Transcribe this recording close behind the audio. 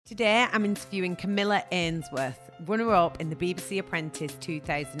Today I'm interviewing Camilla Ainsworth, runner-up in the BBC Apprentice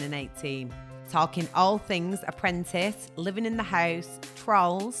 2018. Talking all things Apprentice, living in the house,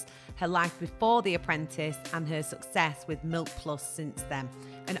 trolls, her life before The Apprentice and her success with Milk Plus since then.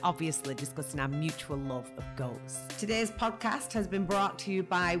 And obviously discussing our mutual love of goats. Today's podcast has been brought to you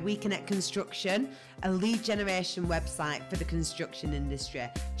by WeConnect Construction, a lead generation website for the construction industry.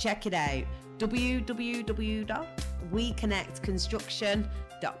 Check it out, www.weconnectconstruction.co.uk.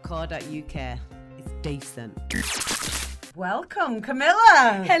 It's decent. Welcome,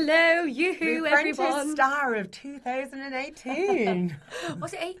 Camilla. Hello, yoo-hoo, the everyone. Star of 2018.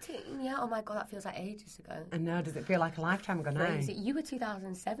 Was it 18? Yeah, oh my God, that feels like ages ago. I know, does it feel like a lifetime ago now? Crazy. You were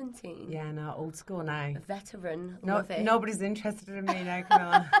 2017. Yeah, no, old school now. A veteran. No, Love it. nobody's interested in me now,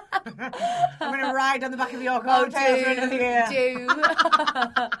 Camilla. I'm going to ride on the back of your coattails for another year. Do.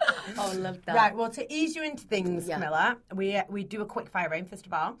 Oh, love that. Right, well, to ease you into things, Yeah. Camilla, we do a quick fire round first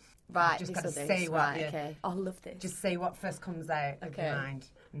of all. Right, Just this got to or say this. what Right, you... okay. Oh, love this. Just say what first comes out of Okay. your mind,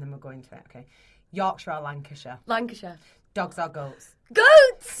 and then we'll go into it, okay? Yorkshire or Lancashire? Lancashire. Dogs or goats?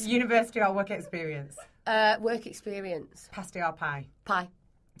 Goats! University or work experience? Work experience. Pasty or pie? Pie.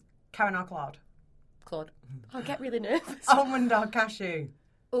 Karen or Claude? Claude. I get really nervous. Almond or cashew?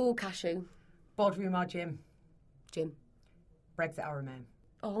 Oh, cashew. Boardroom or gym? Gym. Brexit or Remain?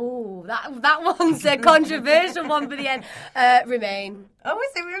 Oh, that one's a controversial one for the end. Remain. Oh,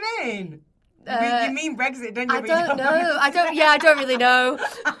 is it Remain? You mean Brexit, don't you? I don't know. I don't really know.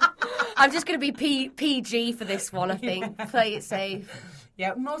 I'm just going to be PG for this one, I think. Play it safe.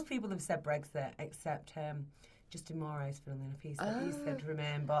 Yeah, most people have said Brexit, except Justin Morais filling in a piece that he said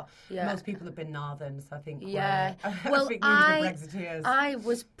Remain, but most people have been Northern, so I think Yeah. well, I think we're the Brexiteers. I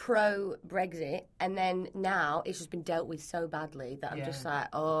was pro-Brexit, and then now it's just been dealt with so badly that I'm just like,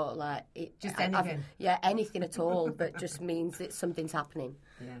 anything. Anything at all that just means that something's happening.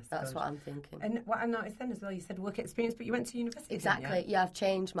 Yes, That's good. what I'm thinking. And what I noticed then as well, you said work experience, but you went to university, Exactly. didn't you? Yeah, I've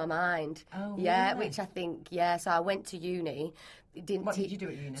changed my mind. Oh, yeah, really? which I think, so I went to uni. What did you do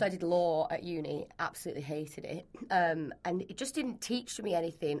at uni? So I did law at uni. Absolutely hated it. And it just didn't teach me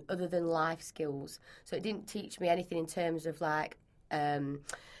anything other than life skills. So it didn't teach me anything in terms of like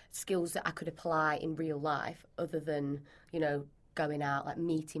skills that I could apply in real life other than, going out, like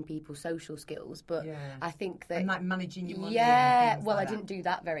meeting people, social skills. But I think that... And like managing your money. Yeah, and well, like I didn't do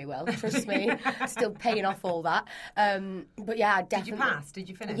that very well, trust me. Still paying off all that. But yeah, I definitely... Did you pass? Did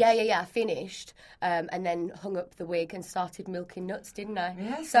you finish? Yeah, I finished. And then hung up the wig and started milking nuts, didn't I?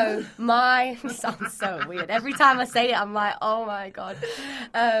 Yes. So sounds so weird. Every time I say it, I'm like, oh my God.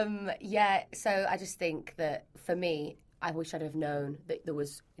 So I just think that for me, I wish I'd have known that there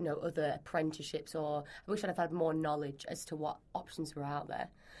was, other apprenticeships, or I wish I'd have had more knowledge as to what options were out there.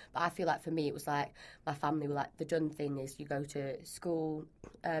 But I feel like for me, it was like my family were like, the done thing is you go to school,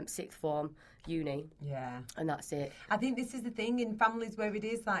 sixth form, uni. Yeah. And that's it. I think this is the thing in families where it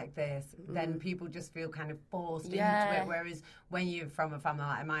is like this, then people just feel kind of forced into it. Whereas when you're from a family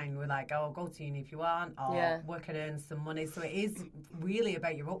like mine, we're like, oh, go to uni if you want, or work and earn some money. So it is really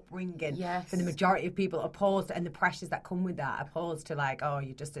about your upbringing. Yes. For the majority of people, opposed, and the pressures that come with that, opposed to like, oh,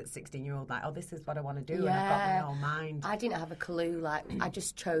 you're just at 16-year-old, like, oh, this is what I want to do, and I've got my own mind. I didn't have a clue. Like, I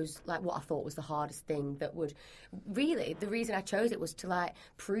just chose like what I thought was the hardest thing that would really, the reason I chose it was to like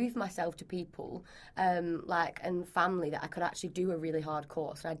prove myself to people, and family, that I could actually do a really hard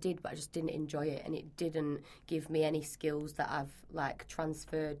course. And I did, but I just didn't enjoy it, and it didn't give me any skills that I've like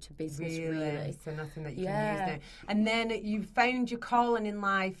transferred to business really. So nothing that you can use now. And then you found your calling in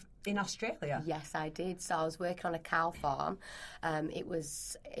life in Australia. Yes, I did. So I was working on a cow farm. It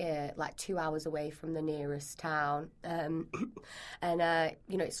was like 2 hours away from the nearest town.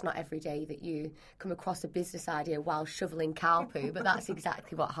 It's not every day that you come across a business idea while shoveling cow poo, but that's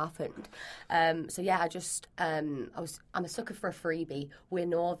exactly what happened. I'm a sucker for a freebie. We're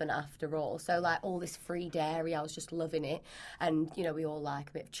northern after all. So like all this free dairy, I was just loving it. And, we all like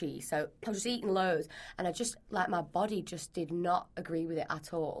a bit of cheese. So I was just eating loads, and I just, like, my body just did not agree with it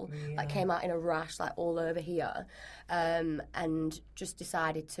at all. Yeah. Like, came out in a rash, like, all over here, and just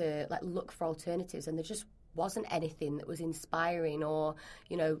decided to, like, look for alternatives, and there just wasn't anything that was inspiring or,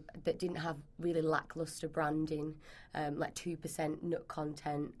 that didn't have really lackluster branding, like 2% nut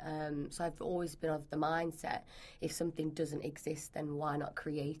content. So I've always been of the mindset, if something doesn't exist, then why not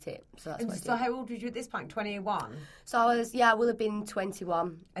create it? So that's what I did. So how old were you at this point? 21? So I will have been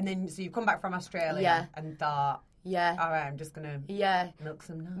 21. And then, so you come back from Australia and thought, Yeah. All right, I'm just going to milk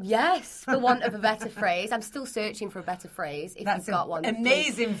some nuts. Yes, for want of a better phrase. I'm still searching for a better phrase. If That's you've got one.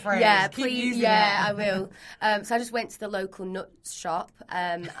 Amazing phrase. Yeah, Keep please. using Yeah, it. I will. So I just went to the local nuts shop.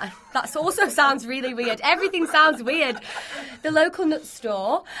 That also sounds really weird. Everything sounds weird. The local nut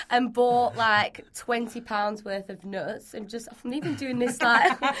store and bought like £20 worth of nuts and just, I'm even doing this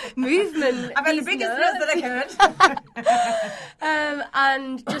like movement. I've had the biggest nuts that I could.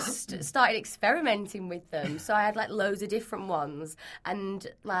 And just started experimenting with them. So I had like loads of different ones, and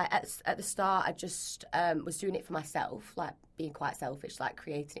like at the start I just was doing it for myself, like being quite selfish, like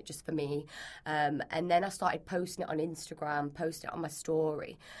creating it just for me, and then I started posting it on Instagram, posting it on my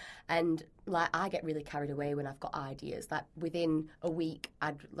story, and like I get really carried away when I've got ideas. Like within a week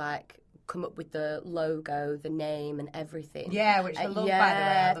I'd like come up with the logo, the name and everything. Yeah, which I love, by the way.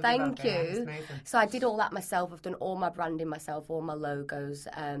 I love thank your you. logo. It's amazing. So I did all that myself. I've done all my branding myself, all my logos,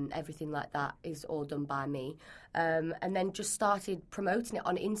 everything like that is all done by me. And then just started promoting it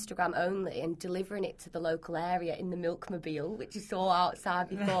on Instagram only and delivering it to the local area in the Milkmobile, which you saw outside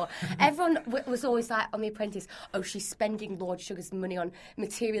before. Everyone was always like on The Apprentice, oh, she's spending Lord Sugar's money on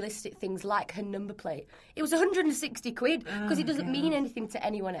materialistic things like her number plate. It was 160 quid because it doesn't mean anything to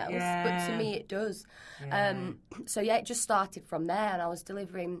anyone else, but to me it does. So yeah, it just started from there, and I was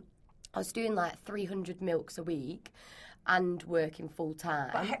doing like 300 milks a week and working full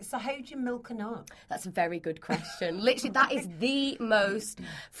time. So how do you milk a nut? That's a very good question. Literally, that is the most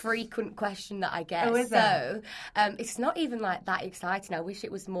frequent question that I get. Oh, is it? It's not even like that exciting. I wish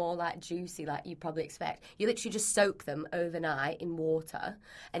it was more like juicy, like you probably expect. You literally just soak them overnight in water,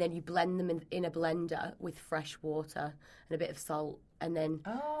 and then you blend them in a blender with fresh water and a bit of salt, and then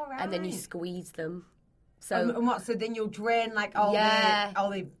and then you squeeze them. So and what? So then you'll drain like all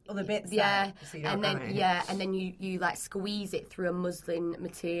the other bits. Yeah, so and then you like squeeze it through a muslin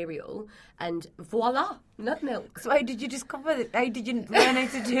material, and voila, nut milk. So how did you discover it? How did you learn how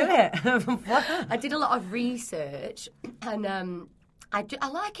to do it? I did a lot of research, and I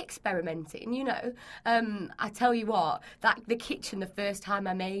like experimenting, you know. I tell you what, that the kitchen, the first time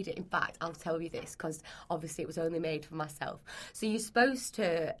I made it, in fact, I'll tell you this because obviously it was only made for myself. So you're supposed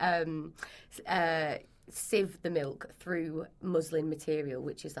to sieve the milk through muslin material,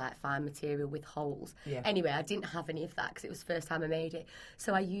 which is like fine material with holes. Yeah. Anyway, I didn't have any of that because it was the first time I made it.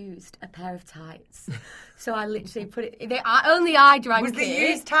 So I used a pair of tights. So I literally put it... Only I drank it. Was it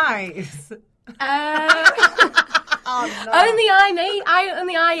used tights? Oh, no.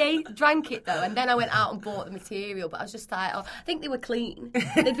 Only I drank it though, and then I went out and bought the material. But I was just like, I think they were clean.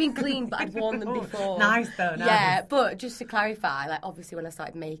 They'd been cleaned, but I'd worn them before. Nice though. Nice. Yeah, but just to clarify, like obviously when I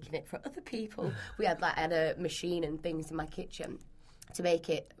started making it for other people, I had a machine and things in my kitchen to make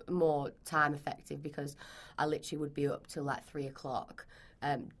it more time effective because I literally would be up till like 3:00.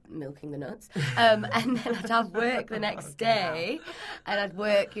 Milking the nuts, and then I'd have work the next day, and I'd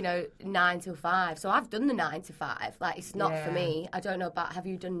work, 9 till 5. So I've done the 9 to 5. Like it's not for me. I don't know about. Have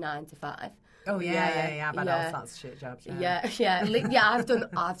you done 9 to 5? Oh yeah. I've had all sorts of shit jobs. Yeah.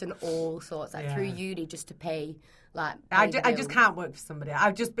 I've done all sorts through uni just to pay. Like I just can't work for somebody.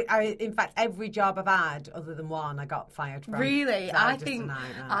 In fact, every job I've had other than one, I got fired from. Really, so I think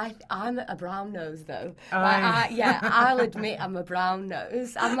I'm a brown nose though. I'll admit I'm a brown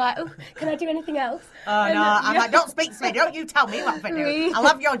nose. I'm like, oh, can I do anything else? Oh no, I'm like, don't speak to me. Don't you tell me what to do. Really? I'll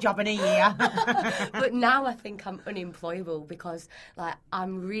have your job in a year. But now I think I'm unemployable because like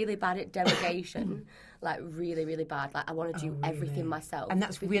I'm really bad at delegation. Like really, really bad. Like I want to do everything myself. And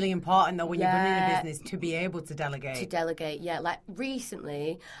that's really important though when you're running a business to be able to delegate. Like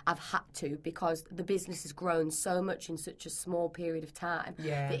recently I've had to because the business has grown so much in such a small period of time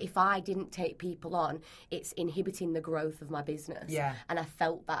that if I didn't take people on, it's inhibiting the growth of my business. Yeah. And I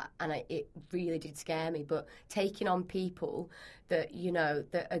felt that and it really did scare me. But taking on people that,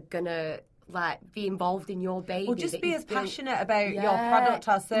 that are gonna be involved in your baby. Well, just be as passionate about your product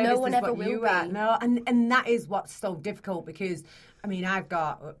or service as what you are. No, and that is what's so difficult because, I mean, I've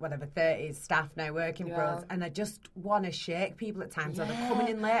got, 30 staff now working for us, and I just want to shake people at times. So they're coming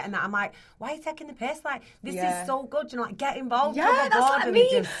in late, and I'm like, why are you taking the piss? Like, this is so good. Get involved. Yeah, that's what I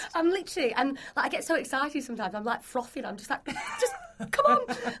mean. I'm literally, and I get so excited sometimes. I'm like frothing. I'm just like, just come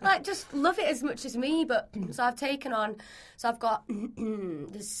on. Just love it as much as me. But, so I've taken on, I've got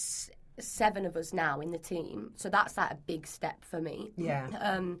this 7 of us now in the team, so that's a big step for me.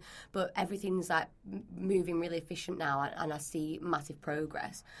 But everything's moving really efficient now, and I see massive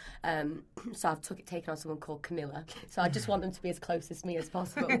progress. So I've taken on someone called Camilla, so I just want them to be as close as me as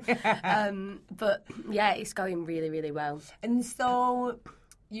possible. But yeah, it's going really, really well. And so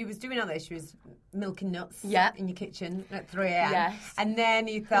you was doing all this, you was milking nuts in your kitchen at 3 a.m. Yes. And then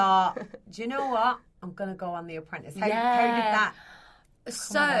you thought, do you know what? I'm going to go on The Apprentice. How did that?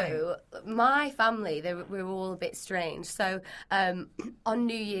 So my family, we were all a bit strange. So on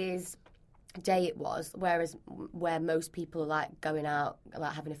New Year's Day it was, where most people are like going out,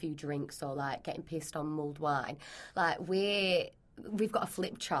 like having a few drinks or like getting pissed on mulled wine. Like we've got a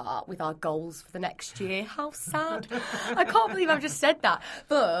flip chart with our goals for the next year. How sad. I can't believe I've just said that.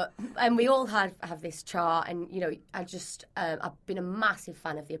 But, and we all have this chart, and, you know, I've been a massive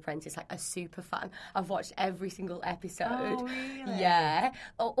fan of The Apprentice, like a super fan. I've watched every single episode. Oh, really? Yeah.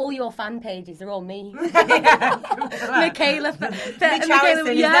 All your fan pages are all me. Michaela.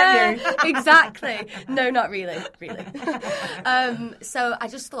 Michaela, yeah, exactly. No, not really. So I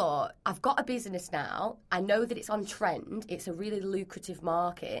just thought, I've got a business now. I know that it's on trend. It's a really lucrative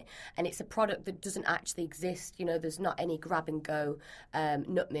market, and it's a product that doesn't actually exist. You know, there's not any grab and go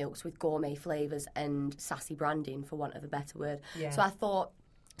nut milks with gourmet flavours and sassy branding, for want of a better word. Yeah. So I thought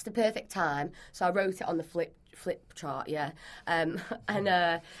it's the perfect time. So I wrote it on the flip chart, so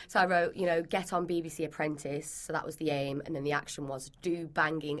I wrote, you know, get on BBC Apprentice. So that was the aim, and then the action was do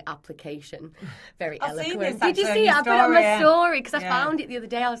banging application. Very eloquent. Did you see it? I put it on my story because I found it the other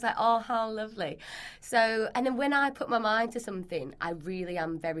day. I was like, oh, how lovely. So, and then when I put my mind to something, I really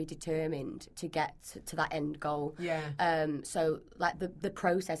am very determined to get to that end goal. So like the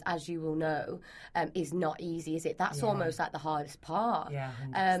process, as you will know, is not easy, is it? That's almost like the hardest part.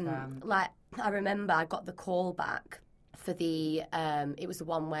 Like, I remember I got the call back for the, it was the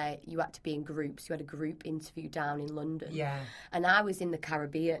one where you had to be in groups. You had a group interview down in London. Yeah. And I was in the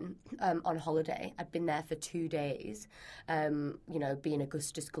Caribbean on holiday. I'd been there for 2 days, you know, being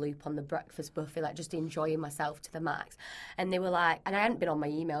Augustus Gloop on the breakfast buffet, like just enjoying myself to the max. And they were like, and I hadn't been on my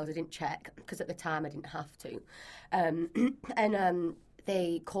emails, I didn't check, because at the time I didn't have to.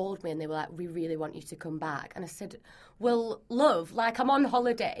 They called me and they were like, we really want you to come back. And I said, well, love, like I'm on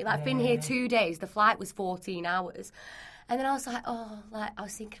holiday. Like I've been here 2 days. The flight was 14 hours. And then I was like, I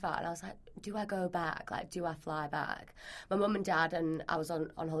was thinking about it. And I was like, do I go back? Like, do I fly back? My mum and dad, and I was on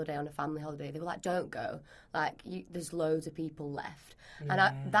holiday, on a family holiday. They were like, don't go. Like, there's loads of people left. And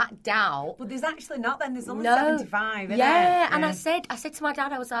that doubt. But there's actually not then. There's only 75, isn't there? And I said to my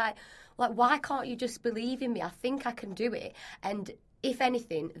dad, I was like, why can't you just believe in me? I think I can do it. And if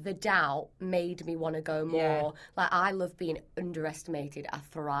anything, the doubt made me want to go more. Yeah. Like, I love being underestimated. I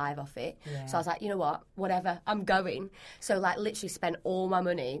thrive off it. Yeah. So I was like, you know what? Whatever. I'm going. So, like, literally spent all my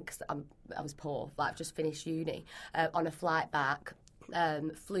money, because I was poor. Like, I've just finished uni, on a flight back.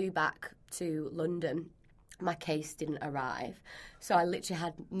 Flew back to London. My case didn't arrive. So I literally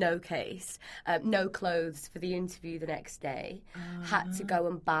had no case, no clothes for the interview the next day. Had to go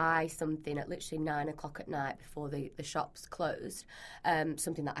and buy something at literally 9 o'clock at night before the shops closed,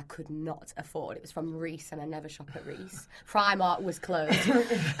 something that I could not afford. It was from Reiss, and I never shop at Reiss. Primark was closed.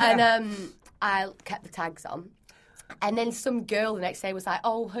 And I kept the tags on. And then some girl the next day was like,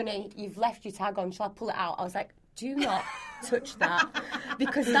 oh, honey, you've left your tag on. Shall I pull it out? I was like, do not touch that,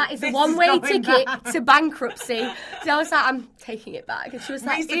 because that is a one-way ticket to bankruptcy. So I was like, I'm taking it back. And she was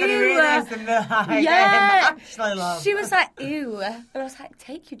like, ew. Yeah. She was like, ew. And I was like,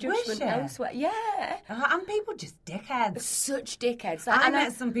 take your judgment elsewhere. Yeah. And people just dickheads. Such dickheads. Like, I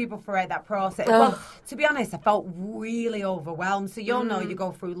met some people throughout that process. Well, to be honest, I felt really overwhelmed. So you'll know you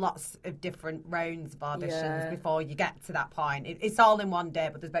go through lots of different rounds of auditions before you get to that point. It's all in one day,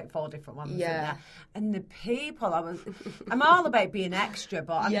 but there's about 4 different ones in there. And the people, I'm all about being extra,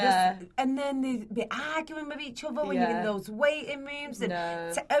 but I'm just, and then they'd be arguing with each other when you're in those waiting rooms,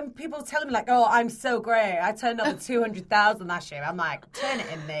 and people telling me like, oh, I'm so great, I turned over 200,000 last year. I'm like, turn it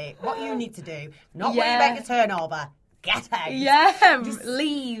in, mate. What you need to do, not worry about your turnover. Get out. Yeah, just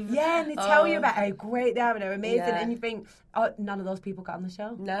leave. Yeah, and they tell you about how great they are and how amazing, and you think, oh, none of those people got on the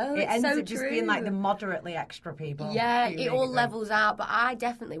show. No, it ends up just being like the moderately extra people. Yeah, it all levels out. But I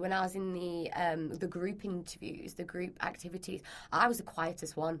definitely, when I was in the group interviews, the group activities, I was the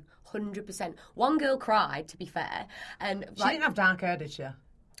quietest one, 100%. One girl cried, to be fair, and she didn't have dark hair, did she?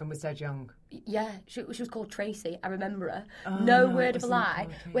 And was dead young. Yeah, she was called Tracy. I remember her. No word of a lie.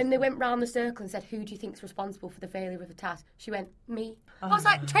 When they went round the circle and said, who do you think's responsible for the failure of the task? She went, me. I was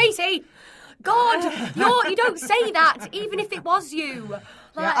like, Tracy, God, you don't say that, even if it was you.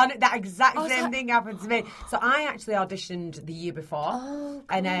 Like, that exact same thing happened to me. So I actually auditioned the year before,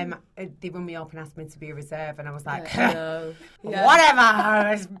 and they rung me up and asked me to be a reserve, and I was like, whatever.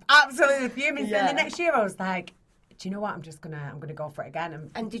 I was absolutely fuming. So the next year I was like, do you know what? I'm gonna go for it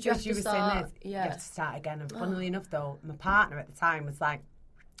again. And did you have to start? You have to start again. And funnily enough, though, my partner at the time was like,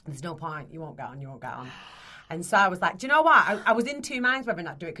 "There's no point. You won't get on. And so I was like, do you know what? I was in two minds whether or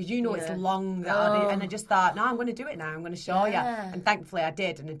not to do it, because you know it's long. And I just thought, no, I'm going to do it now. I'm going to show you. And thankfully I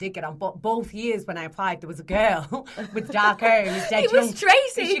did, and I did get on. But both years when I applied, there was a girl with dark hair who was dead It young. was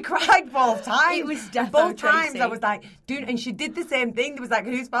Tracy. And she cried both times. It was and definitely both times Tracy. I was like, dude, and she did the same thing. There was like,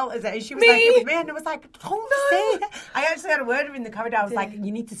 whose fault is it? And she was like, it was me. And I was like, don't say that. I actually had a word with her in the corridor. I was like,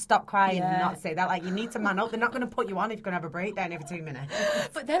 you need to stop crying and not say that. Like, you need to man up. They're not going to put you on if you're going to have a breakdown every 2 minutes.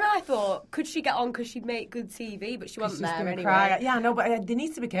 But then I thought, could she get on because she'd make good TV? But she wasn't there anyway. Cry. Yeah, no, but they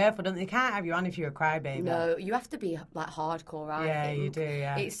need to be careful, don't they? They can't have you on if you're a crybaby. No, you have to be like hardcore, I think. Yeah, you do,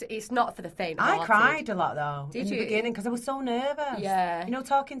 yeah. It's not for the faint I hearted. cried a lot, though, Did in you? the beginning, because I was so nervous. Yeah. You know,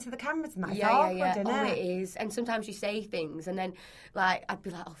 talking to the cameras and that. It's Yeah. awkward, isn't Oh, it? it is. And sometimes you say things, and then, like, I'd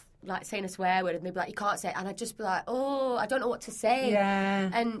be like, oh, like saying a swear word, and they'd be like, you can't say it. And I'd just be like, oh, I don't know what to say. Yeah.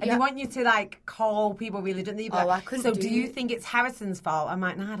 And they want you to, like, call people, really, don't they? You'd be Oh, like, I couldn't so do do you it. think it's Harrison's fault? I'm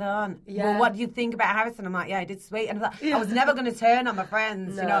like, no, I don't. Yeah. Well, what do you think about Harrison? I'm like, yeah, I did sweet. And I, thought, I was never going to turn on my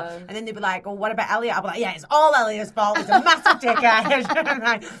friends, you know. No. And then they'd be like, oh, what about Elliot? I'd be like, yeah, it's all Elliot's fault. He's a massive dickhead. I'm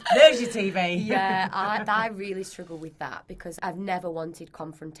like, there's your TV. Yeah, I really struggle with that, because I've never wanted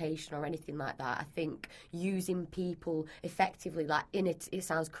confrontation or anything like that. I think using people effectively, like it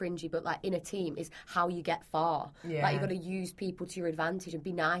sounds cringy, but like in a team is how you get far. Yeah. Like, you've got to use people to your advantage and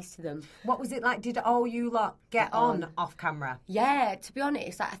be nice to them. What was it like? Did all you lot get on off camera? Yeah, to be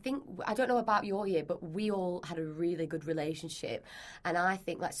honest, like, I don't know about your year, but we all had a really good relationship, and I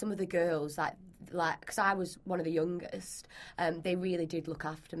think like some of the girls, like because I was one of the youngest, they really did look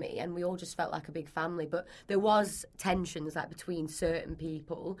after me, and we all just felt like a big family. But there was tensions like between certain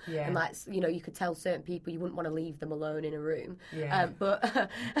people, and like, you know, you could tell certain people you wouldn't want to leave them alone in a room. But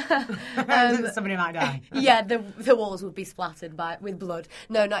somebody might die. yeah, the walls would be splattered with blood.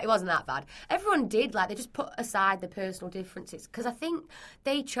 No, it wasn't that bad. Everyone did, like, they just put aside the personal differences, because I think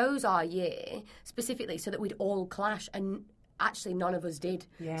they chose our year specifically so that we'd all clash, and actually none of us did.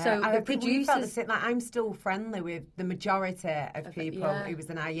 Yeah, so I the think we felt the producers, same. Like, I'm still friendly with the majority of people who was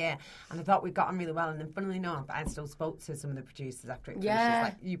in our year, and I thought we got on really well. And then, funnily enough, I still spoke to some of the producers after it finished.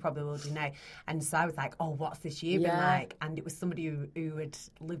 Like, you probably will do now. And so I was like, oh, what's this year been like? And it was somebody who had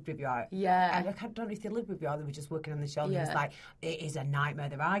lived with you. Yeah. And I don't know if they lived with you or they were just working on the show. And it was like, it is a nightmare.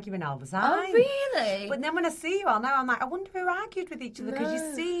 They're arguing all the time. Oh, really? But then when I see you all now, I'm like, I wonder who argued with each other, because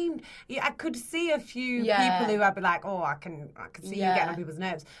you seemed. I could see a few people who I'd be like, oh, I can see you getting on people's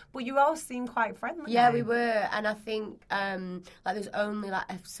nerves, but you all seem quite friendly. Yeah, now. we were, and I think like there's only like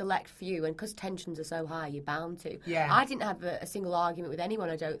a select few, and because tensions are so high, you're bound to. Yeah. I didn't have a single argument with anyone,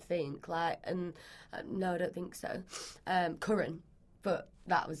 I don't think. Like, and no, I don't think so. Curran, but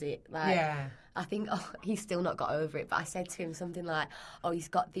that was it. Like, yeah. I think he's still not got over it, but I said to him something like, oh, he's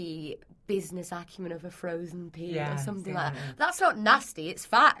got the business acumen of a frozen pea or something like that. That's not nasty, it's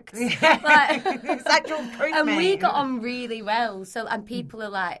facts. Like, it's actual truth, and mate. we got on really well. So, and people are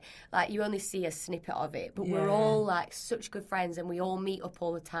like you only see a snippet of it, but we're all like such good friends, and we all meet up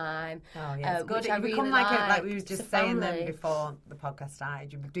all the time. Oh yeah, it's good. Which I You become really like we were It's just a saying then family. before the podcast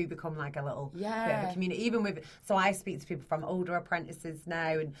started. You do become like a little bit of Yeah. a community. Even with, so I speak to people from older apprentices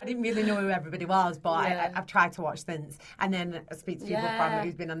now, and I didn't really know who everybody was, but I've tried to watch since, and then I speak to people from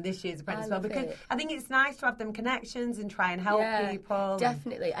who's been on this year's apprentice as well, because I think it's nice to have them connections and try and help people.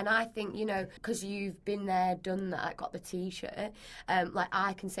 Definitely, and I think, you know, because you've been there, done that, got the T-shirt, like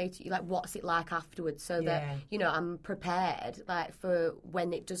I can say to you, like, what's it like afterwards, so that, you know, I'm prepared, like, for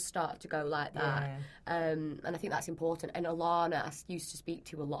when it does start to go like that. And I think that's important. And Alana, I used to speak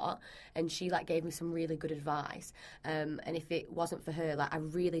to a lot, and she, like, gave me some really good advice. And if it wasn't for her, like, I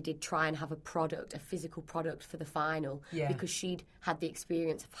really did try and have a physical product for the final, because she'd had the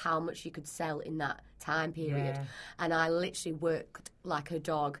experience of how much you could sell in that time period. And I literally worked like a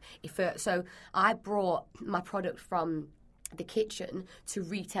dog. So I brought my product from the kitchen to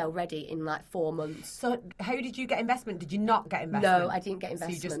retail ready in like 4 months. So how did you get investment? Did you not get investment? No, I didn't get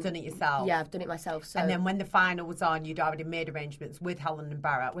investment. So you just done it yourself? Yeah, I've done it myself. So. And then when the final was on, you'd already made arrangements with Helen and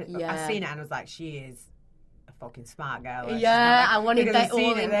Barrett. I've seen it and I was like, she is a fucking smart girl. Yeah, I wanted that all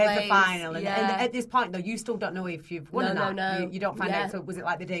in There's place. the final. And Yeah. at this point, though, you still don't know if you've won or not. No. You don't find out. So was it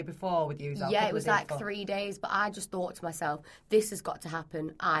like the day before with you? Yeah, it was like 3 days, but I just thought to myself, this has got to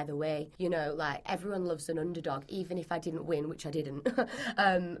happen either way. You know, like, everyone loves an underdog, even if I didn't win, which I didn't.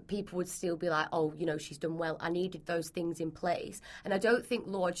 People would still be like, oh, you know, she's done well. I needed those things in place. And I don't think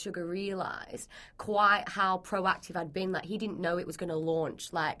Lord Sugar realised quite how proactive I'd been. Like, he didn't know it was going to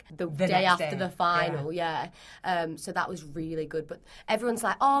launch, like, the day after the final, so that was really good. But everyone's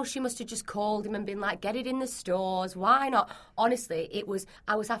like, oh, she must have just called him and been like, get it in the stores. Why not? Honestly,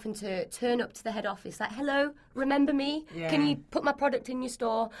 I was having to turn up to the head office like, hello, remember me? Yeah. Can you put my product in your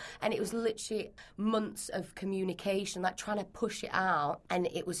store? And it was literally months of communication, like trying to push it out. And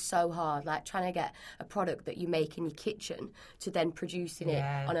it was so hard, like trying to get a product that you make in your kitchen to then producing it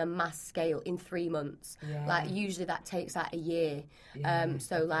on a mass scale in 3 months. Yeah. Like usually that takes like a year.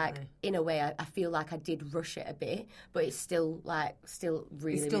 So like in a way I feel like I did rush it a bit, but it's still really, it's still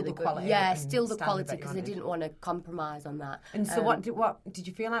really the good. quality. Yeah, still the standard quality that you because I wanted. didn't want to compromise on that. And so what did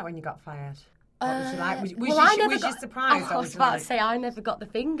you feel like when you got fired? What was you like? Was you surprised? I was about to say I never got the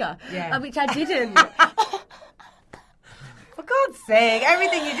finger, which I didn't. For God's sake,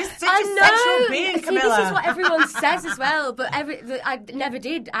 everything, you're just such a sexual being, Camilla. This is what everyone says as well, but I never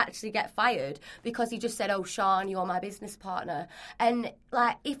did actually get fired because he just said, oh, Sean, you're my business partner. And,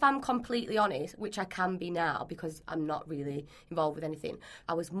 like, if I'm completely honest, which I can be now because I'm not really involved with anything,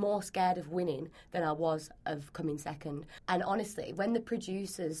 I was more scared of winning than I was of coming second. And honestly, when the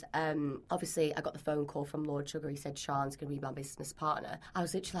producers, obviously I got the phone call from Lord Sugar, he said, Sean's going to be my business partner. I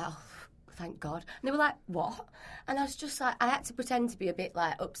was literally like, oh, thank God. And they were like, what? And I was just like, I had to pretend to be a bit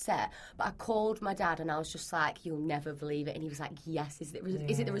like upset, but I called my dad and I was just like, you'll never believe it. And he was like, yes, is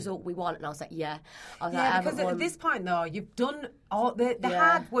it the result we want? And I was like, yeah. I was like, because at this point though, you've done all the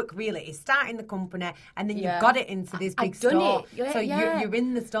hard work really is starting the company and then you've got it into this big store. So you're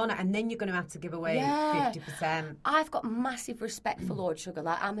in the store now, and then you're going to have to give away 50%. I've got massive respect for Lord Sugar.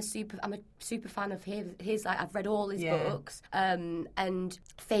 Like I'm a super fan of his like I've read all his books and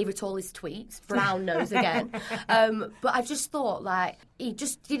favourite all his tweets. Brown nose again. But I just thought like he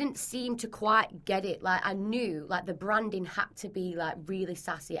just didn't seem to quite get it. Like I knew like the branding had to be like really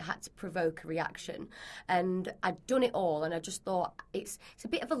sassy. It had to provoke a reaction, and I'd done it all. And I just thought it's a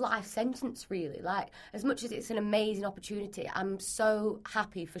bit of a life sentence, really. Like as much as it's an amazing opportunity, I'm so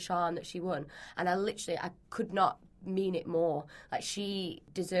happy for Sian that she won, and I could not mean it more. Like she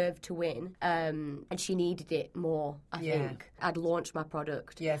deserved to win, and she needed it more. I think I'd launched my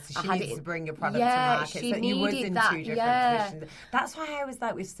product. Yes, she needed to bring a product to market. She so you was in that. 2 different positions. That's why I was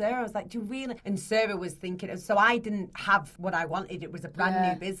like with Sarah. I was like, do you really? And Sarah was thinking. So I didn't have what I wanted. It was a brand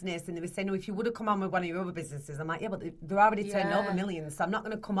new business, and they were saying, "No, if you would have come on with one of your other businesses," I'm like, "Yeah, but they're already turning over millions, so I'm not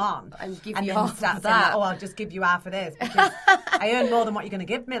going to come on and give you then half start of saying, that. oh, I'll just give you half of this because I earn more than what you're going to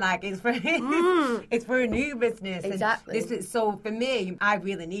give me. Like it's for it's for a new business. Exactly. And so for me, I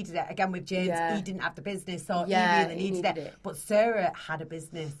really needed it. Again with James, he didn't have the business, so he really needed it. But Sarah had a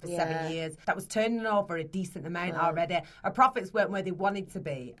business for 7 years that was turning over a decent amount already. Her profits weren't where they wanted to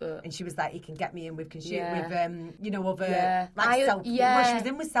be, and she was like, "He can get me in with other like Selfridges." Well, she was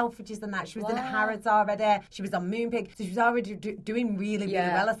in with Selfridges and that. She was in at Harrods already. She was on Moonpig, so she was already doing really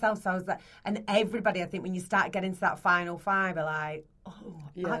well herself. So I was like, and everybody, I think, when you start getting to that final five, are like,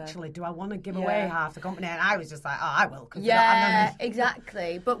 actually, do I want to give away half the company? And I was just like, I will.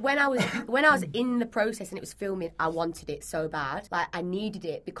 Exactly. But when I was in the process and it was filming, I wanted it so bad. Like I needed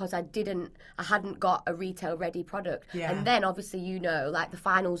it because I hadn't got a retail ready product. Yeah. And then obviously, like the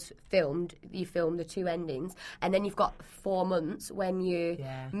finals you film the 2 endings, and then you've got 4 months when you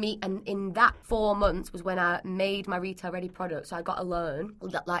meet. And in that 4 months was when I made my retail ready product. So I got a loan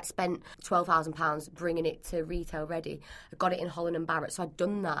that like spent £12,000 bringing it to retail ready. I got it in Holland and Barrett. So I'd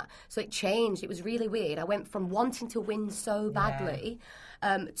done that. So it changed. It was really weird. I went from wanting to win so badly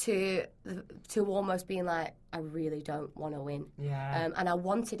to almost being like, I really don't want to win. Yeah. And I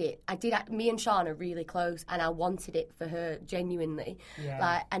wanted it. Me and Sian are really close, and I wanted it for her genuinely. Yeah.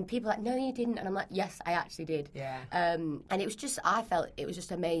 Like, and people are like, no, you didn't. And I'm like, yes, I actually did. Yeah. And it was just, I felt it was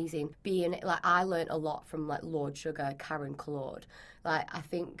just amazing being, like, I learned a lot from, like, Lord Sugar, Karen Claude. Like, I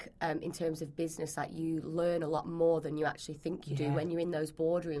think in terms of business, like, you learn a lot more than you actually think you do when you're in those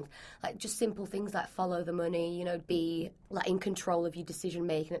boardrooms. Like, just simple things like follow the money, be, like, in control of your decision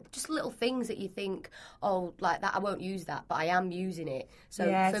making. Just little things that you think, oh, like that, I won't use that, but I am using it. So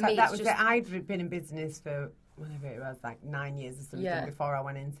for me, that was it. I'd been in business for whatever it was, like 9 years or something before I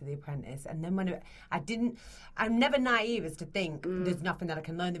went into The Apprentice. And then I'm never naive as to think there's nothing that I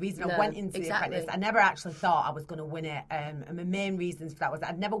can learn. The reason I went into The Apprentice, I never actually thought I was going to win it. And my main reasons for that was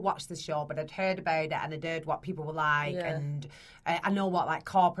I'd never watched the show, but I'd heard about it and I'd heard what people were like. Yeah. And I know what like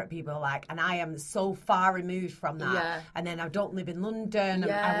corporate people are like. And I am so far removed from that. Yeah. And then I don't live in London.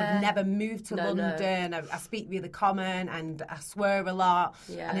 Yeah. I would never move to London. I speak really common and I swear a lot.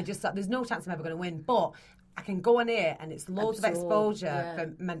 Yeah. And I just thought there's no chance I'm ever going to win. But I can go on here and it's loads of exposure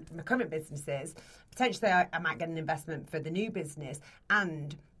for my current businesses. Potentially I might get an investment for the new business,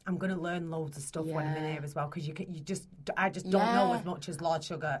 and I'm going to learn loads of stuff when I'm in here as well, because I just don't Yeah. know as much as Lord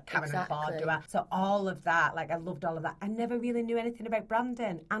Sugar, Karen and Ford do. So all of that, like I loved all of that. I never really knew anything about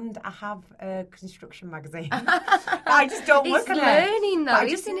branding, and I have a construction magazine. I just don't It's work on it. learning though, But I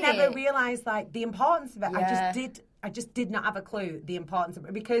just isn't never it? realised like the importance of it. Yeah. I just did not have a clue the importance of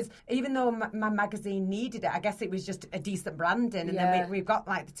it, because even though my magazine needed it, I guess it was just a decent branding, and then we've got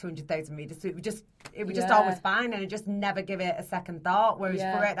like the 200,000 readers, so it was just always fine, and I just never give it a second thought. Whereas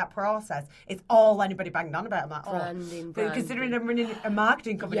throughout that process, it's all anybody banged on about. I'm like, Branding. considering I'm running a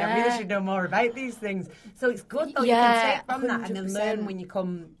marketing company, I really should know more about these things. So it's good though, you can take from that and then 100%. learn when you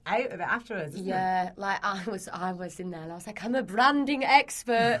come out of it afterwards. Isn't it? Like I was in there and I was like, I'm a branding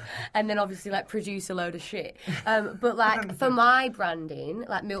expert, and then obviously like produce a load of shit. But like for my branding,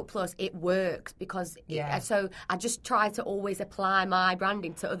 like Milk Plus, it works because so I just try to always apply my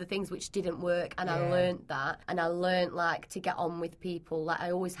branding to other things which didn't work, and I learned that, and I learned like to get on with people, like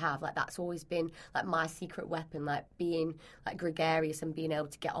I always have. Like that's always been like my secret weapon, like being like gregarious and being able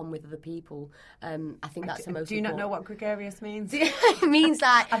to get on with other people. I think that's the most. Do you not know what gregarious means? It means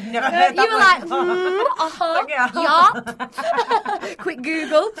like I've never heard you that were like, yup. Quick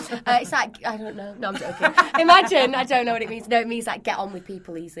Google. It's like I don't know. No, I'm joking. Imagine I don't know what it means. No, it means like get on with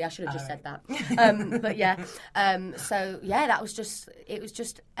people easily. I should have just said that. But yeah. So yeah, it was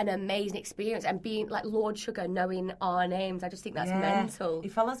just an amazing experience, and being like Lord Sugar, knowing our names. I just think that's mental. He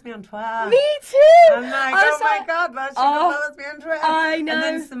follows me on Twitter. Me too. I'm like, oh my God, Lord Sugar follows me on Twitter. I know. And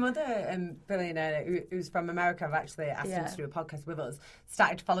then some other billionaire who's from America, I've actually asked him to do a podcast with us,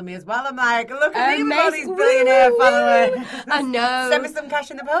 started to follow me as well. I'm like, look at me with all these billionaire followers. I know. Send me some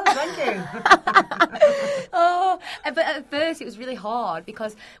cash in the post, thank you. But at first it was really hard,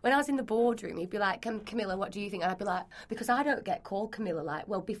 because when I was in the boardroom, he'd be like, Camilla, what do you think? And I'd be like, because I don't get called Camilla. Like,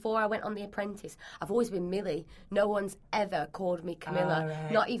 well, before I went on The Apprentice, I've always been Millie. No one's ever called me Camilla.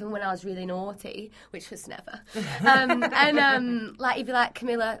 Right. Not even when I was really naughty, which was never. Like, he'd be like,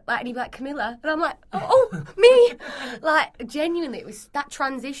 Camilla, like, and he'd be like, Camilla. And I'm like, oh, me. Like, genuinely, it was that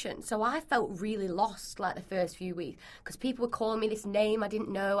transition. So I felt really lost, like, the first few weeks, because people were calling me this name I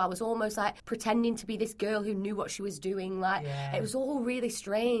didn't know. I was almost, like, pretending to be this girl who knew what she was doing. Like, it was all really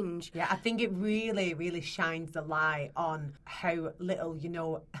strange. Yeah, I think it really, really shines the light on how little you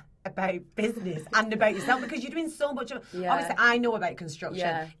know about business and about yourself, because you're doing so much. Obviously, I know about construction.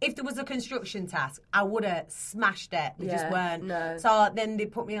 Yeah. If there was a construction task, I would have smashed it. We just weren't. No. So then they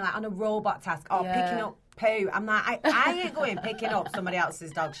put me like on a robot task or picking up poo. I'm like, I ain't going picking up somebody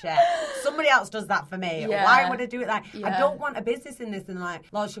else's dog shit. Somebody else does that for me. Yeah. Why would I do it? Like, I don't want a business in this. And like,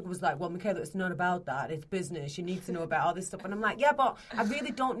 Lord Sugar was like, well, Michaela, it's not about that. It's business. You need to know about all this stuff. And I'm like, yeah, but I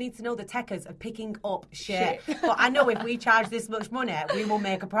really don't need to know the techers of picking up shit. But I know if we charge this much money, we will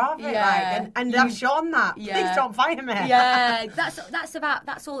make a profit. Yeah. Like, and I've shown that. Yeah. Please don't fire me. Yeah,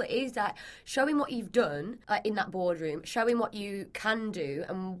 that's all it is. Like showing what you've done in that boardroom, showing what you can do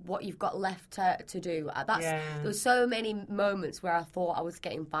and what you've got left to do. There was so many moments where I thought I was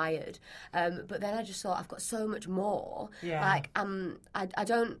getting fired, but then I just thought I've got so much more. Yeah. Like I'm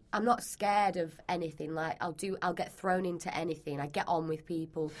not scared of anything. Like I'll get thrown into anything. I get on with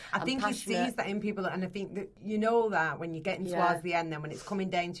people. I think he sees that in people, and I think that you know that when you're getting towards the end, then when it's coming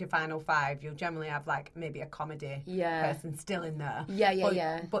down to your final five, you'll generally have like maybe a comedy person still in there.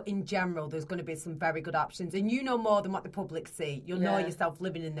 But in general, there's going to be some very good options, and you know more than what the public see. You'll know yourself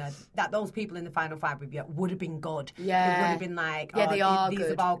living in there. That those people in the final five with you would have been good. Yeah. They would have been like, these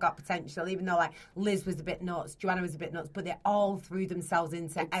have all got potential, even though like Liz was a bit nuts, Joanna was a bit nuts, but they all threw themselves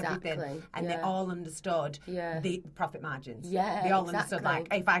into everything, and they all understood the profit margins. Yeah, they all understood like,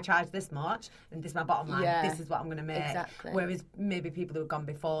 if I charge this much and this is my bottom line, this is what I'm going to make. Exactly. Whereas maybe people who had gone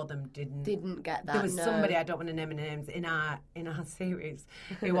before them didn't get that. There was somebody, I don't want to name any names, in our series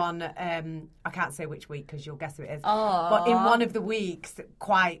who on I can't say which week because you'll guess who it is. But in one of the weeks,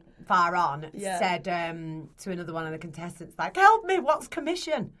 quite far on, said to another one of the contestants, like, help me, what's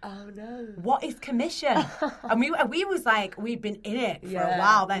commission? Oh no. What is commission? And we was like, we'd been in it for a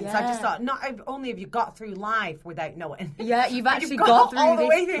while then. So I just thought, not only have you got through life without knowing. Yeah, you've actually got through all the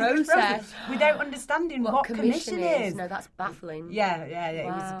way this through process without understanding what commission is. No, that's baffling. Yeah.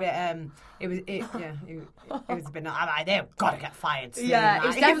 Wow. It was a bit. It was a bit. I'm like, they've got to get fired soon. Yeah, it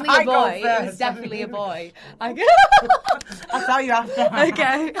was definitely a boy. It was definitely a boy. I'll tell you after.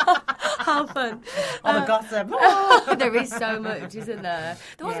 Okay. How fun. All the gossip. There is so much, isn't there?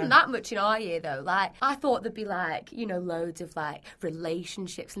 There wasn't that much in our year, though. Like, I thought there'd be, like, you know, loads of, like,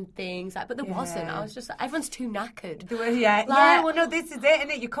 relationships and things. Like, but there wasn't. I was just like, everyone's too knackered. Well, no, this is it,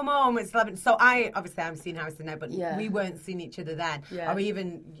 isn't it? You come home, it's 11. So I'm seeing Harrison now, but we weren't seeing each other then. Or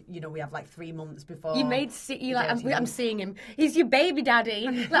even, you know, we have, like, 3 months before. I'm seeing him. He's your baby daddy.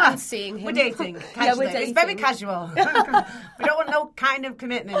 Like, I'm seeing him. We're dating. Yeah, we're dating. It's very casual. We don't want no kind of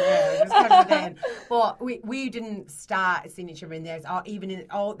commitment here. Just casual dating. But we didn't start seeing each other in there, or even in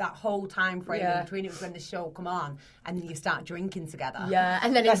that whole time frame in between. It was when the show come on, and then you start drinking together. Yeah,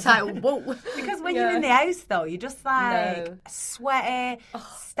 and then it's like, whoa. Because when you're in the house, though, you're just like sweaty,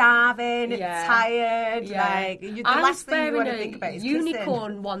 starving, tired. Like, the last thing you want to think about is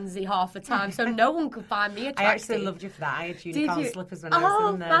unicorn onesie half the time, so no one could find me attractive. I actually loved you for that. I had unicorn slippers when I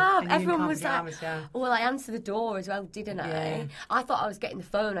was in there. Oh, fab. Everyone was like, well, I answered the door as well, didn't I? Yeah. I thought I was getting the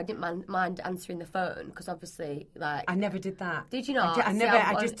phone. I didn't mind answering the phone, because obviously, like... I never did that. Did you not?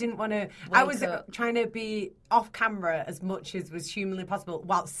 I just didn't want to... I was trying to be off camera as much as was humanly possible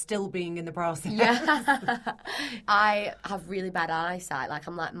while still being in the process. Yeah. I have really bad eyesight. Like,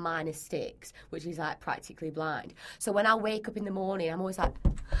 I'm like -6, which is like practically blind. So when I wake up in the morning, I'm always like...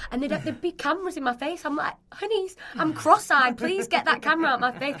 And there'd be cameras in my face. I'm like, honeys, I'm cross-eyed. Please get that camera out of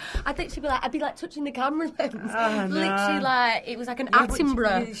my face. I'd be like touching the camera lens. Oh, no. Literally, like, it was like an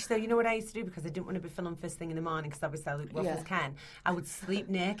Attenborough. So you know what I used to do? Because I didn't want to be filmed first thing in the morning, because obviously I look rough as can. I would sleep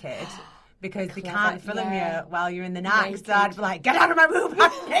naked. Because they can't film you while you're in the night. So I'd be like, get out of my room,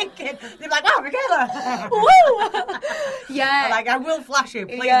 I'm naked. They'd be like, oh, Michaela. Woo! Yeah. Like, I will flash you,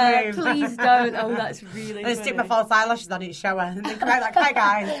 please move. Please don't. Oh, that's really And stick my false eyelashes on each shower and then come out like, hi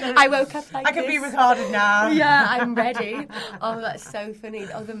guys. I woke up like I can be recorded now. Yeah, I'm ready. Oh, that's so funny.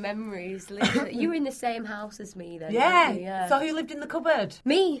 Oh, the memories. Literally. You were in the same house as me then. Yeah. So who lived in the cupboard?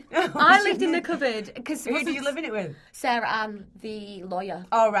 Me. I lived in the cupboard. Who do you live in it with? Sarah Ann, the lawyer.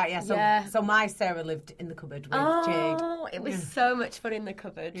 Oh, right, yeah. So my Sarah lived in the cupboard with Jade. Oh, it was so much fun in the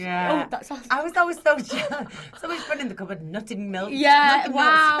cupboard. Yeah. Oh, that's awesome. I was always so much fun in the cupboard, nutting milk. Yeah,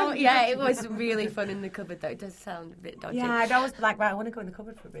 wow. Yeah, it was really fun in the cupboard, though. It does sound a bit dodgy. Yeah, I'd always be like, right, I want to go in the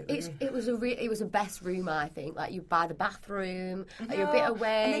cupboard for a bit. It was a best room, I think. Like, you buy the bathroom, you're a bit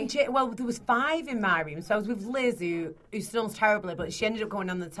away. And then there was 5 in my room, so I was with Liz, who snows terribly, but she ended up going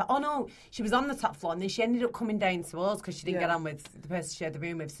on the top. Oh no, she was on the top floor, and then she ended up coming down to us because she didn't get on with the person she shared the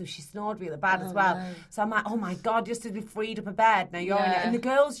room with, so she snored really bad as well. No. So I'm like, oh my God, just as we freed up a bed, now you're in it. And the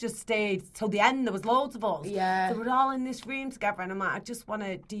girls just stayed till the end. There was loads of us. Yeah. So we're all in this room together, and I'm like, I just want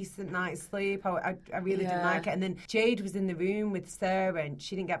a decent night's sleep. I really didn't like it. And then Jade was in the room with Sarah, and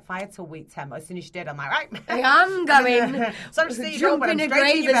she didn't get fired till week 10, but as soon as she did, I'm like, right. I am going. So I'm just jumping a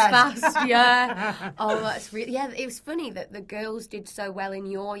grave as fast. Yeah. Oh, that's really... Yeah, it was funny that the girls did so well in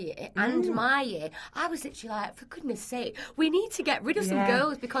your year and my year. I was literally like, for goodness sake, we need to get rid of some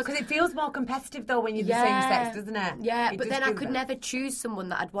girls, because it feels more competitive though when you're the same sex, doesn't it? Yeah, but then I could never choose someone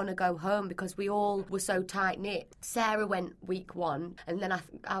that I'd want to go home, because we all were so tight knit. Sarah went week 1, and then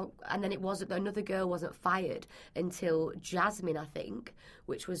and then it wasn't, another girl wasn't fired until Jasmine, I think,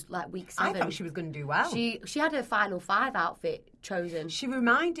 which was like week 7. I thought she was going to do well. She had her final 5 outfit chosen. She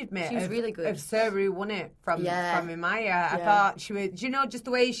reminded me really good. of Sarah, who won it from Maya. I thought she was, just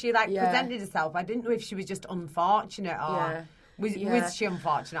the way she presented herself. I didn't know if she was just unfortunate or... Was she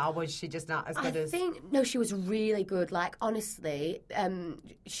unfortunate, or was she just not as good as... No, she was really good. Like, honestly,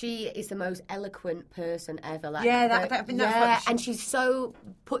 she is the most eloquent person ever. Like, I think that's what and she's so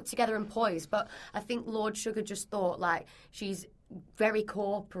put together and poised. But I think Lord Sugar just thought, like, she's very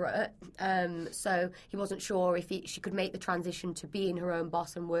corporate, so he wasn't sure if she could make the transition to being her own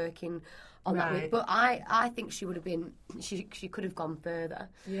boss and working on that week. But I think she would have been, she could have gone further.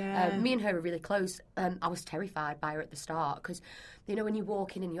 Yeah. Me and her were really close. I was terrified by her at the start, because, you know, when you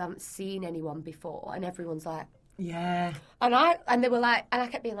walk in and you haven't seen anyone before, and everyone's like... Yeah. And they were like... And I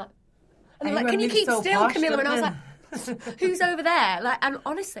kept being like... And they were like, can you keep still, Camilla? And I was like, who's over there? Like, and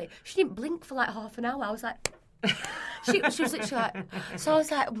honestly, she didn't blink for like half an hour. I was like... She was literally like, so I was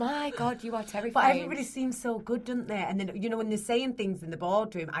like, my God, you are terrifying. But everybody seems so good, don't they? And then, you know, when they're saying things in the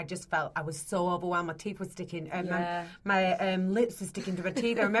boardroom, I just felt I was so overwhelmed. My teeth were sticking, my lips were sticking to my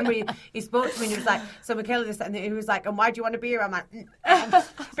teeth. I remember he spoke to me and he was like, so Michaela just, and he was like, and why do you want to be here? I'm like,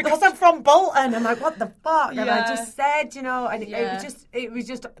 because I'm from Bolton. I'm like, what the fuck? And I just said, you know, and it was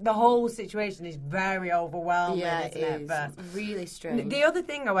just, the whole situation is very overwhelming, isn't it? But really strange. The other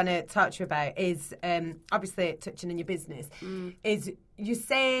thing I want to talk to you about is, obviously, touching on your business, is you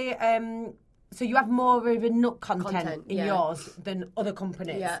say So you have more of a nut content in yeah. yours than other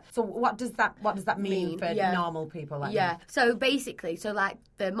companies. Yeah. So what does that mean for normal people like me? So basically, like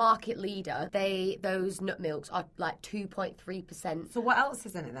the market leader, those nut milks are like 2.3%. So what else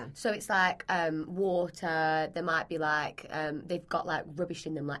is in it then? So it's like water. There might be like they've got like rubbish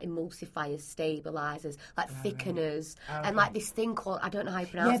in them, like emulsifiers, stabilizers, like thickeners, and like this thing called, I don't know how you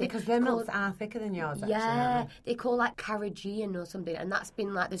pronounce it. Yeah, because their milks are thicker than yours. Actually, yeah, they call like carrageenan or something, and that's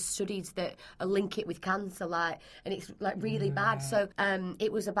been like there's studies that link it with cancer, like, and it's like really bad. So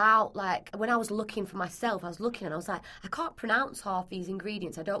it was about like when I was looking for myself, I was looking and I was like, I can't pronounce half these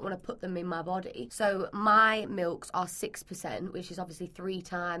ingredients. I don't want to put them in my body. So my milks are 6%, which is obviously 3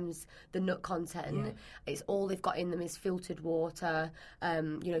 times the nut content. Yeah. It's all they've got in them is filtered water,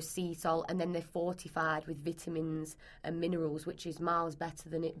 sea salt, and then they're fortified with vitamins and minerals, which is miles better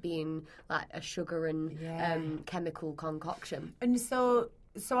than it being like a sugar and chemical concoction. And so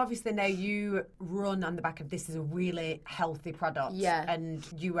obviously now you run on the back of this is a really healthy product. Yeah. And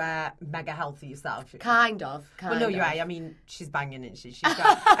you are mega healthy yourself. Kind of. Well, no, you're right. I mean, she's banging, isn't she? She's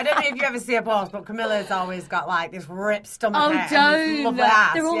got, I don't know if you ever see her post, but Camilla's always got like this ripped stomach. Oh, don't. Lovely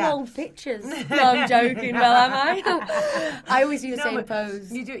ass. They're all old pictures. No, I'm joking. Well, am I? I always do the same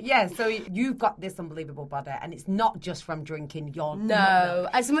pose. You do, yeah. So you've got this unbelievable body, and it's not just from drinking your No,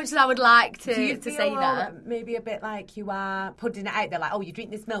 as much as I would like to say that. Maybe a bit like you are putting it out there, like, oh, you drink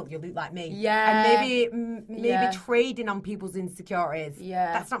this milk, you look like me. Yeah. And maybe trading on people's insecurities.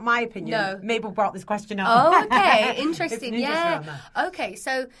 Yeah. That's not my opinion. No. Mabel brought this question up. Oh, okay. Interesting. Yeah. Okay,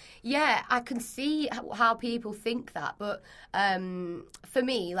 so, yeah, I can see how people think that, but for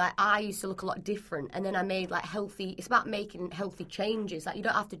me, like, I used to look a lot different, and then I made, like, healthy, it's about making healthy changes. Like, you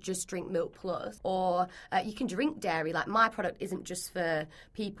don't have to just drink Milk Plus, or you can drink dairy. Like, my product isn't just for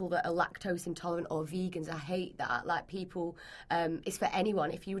people that are lactose intolerant or vegans. I hate that. Like, people, it's for anyone.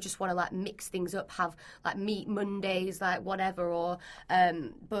 If you just want to like mix things up, have like meat Mondays, like whatever, or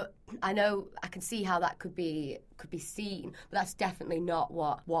but I know I can see how that could be seen, but that's definitely not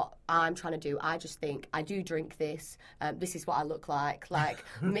what I'm trying to do. I just think I do drink this. This is what I look like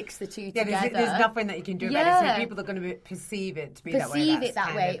mix the two together. There's nothing that you can do about it. So people are going to perceive it to be that way. Perceive it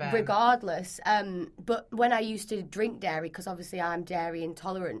that way, regardless. But when I used to drink dairy, because obviously I'm dairy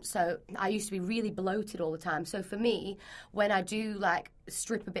intolerant, so I used to be really bloated all the time. So for me, when I do like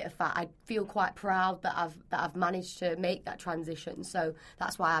strip a bit of fat, I feel quite proud that I've managed to make that transition. So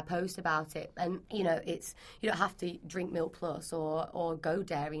that's why I post about it. And you don't have to drink Milk Plus or go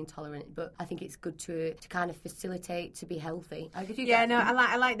dairy intolerant, but I think it's good to kind of facilitate to be healthy. I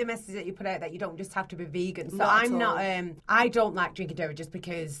like the message that you put out that you don't just have to be vegan. So I don't like drinking dairy just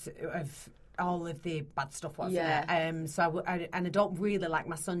because of all of the bad stuff was in it. So I don't really like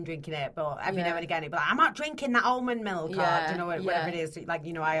my son drinking it, but every now and again he'll be like, I'm not drinking that almond milk, or whatever it is. Like,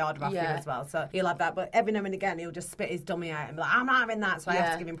 I order off him as well, so he'll have that. But every now and again he'll just spit his dummy out and be like, I'm not having that, so I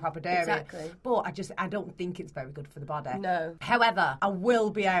have to give him proper dairy. Exactly. But I don't think it's very good for the body. No. However, I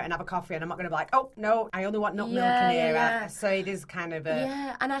will be out and have a coffee, and I'm not going to be like, oh no, I only want nut milk in here. So it is kind of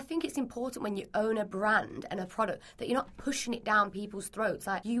a and I think it's important when you own a brand and a product that you're not pushing it down people's throats.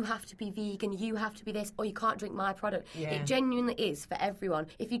 Like, you have to be vegan, you have to be this, or you can't drink my product. It genuinely is for everyone.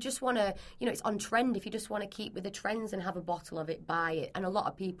 If you just want to, it's on trend. If you just want to keep with the trends and have a bottle of it, buy it. And a lot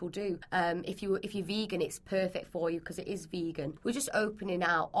of people do. If you're vegan, it's perfect for you because it is vegan. We're just opening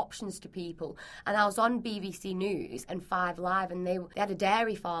out options to people. And I was on BBC News and 5 Live, and they had a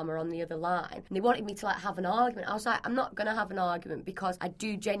dairy farmer on the other line, and they wanted me to like have an argument. I was like, I'm not going to have an argument, because I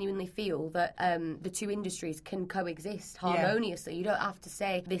do genuinely feel that the two industries can coexist harmoniously. You don't have to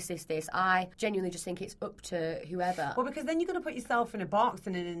say this. I genuinely just think it's up to whoever. Well, because then you're going to put yourself in a box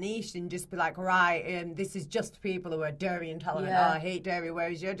and in a niche and just be like, right, this is just for people who are dairy intolerant, or I hate dairy,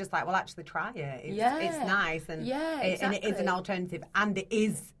 whereas you're just like, well, actually try it. It's nice, and and it is an alternative, and it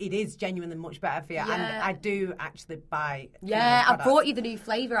is genuinely much better for you. And I do actually buy. I brought you the new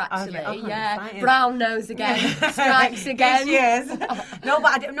flavour actually. Okay. Brown nose again, strikes again. Yes. No,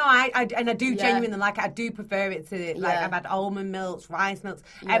 but I do genuinely like it. I do prefer it to like I've had almond milks, rice milks,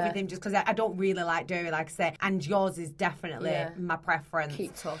 everything, just because I don't really like dairy, like I say, and yours is definitely my preference.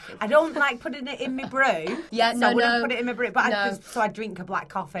 Keep talking. I don't like putting it in my brew. I wouldn't put it in my brew, but I drink a black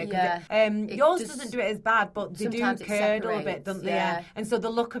coffee. Yours doesn't do it as bad, but they do curdle a bit, don't they? And so the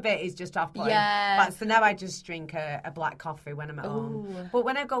look of it is just off-putting. So now I just drink a black coffee when I'm at home. But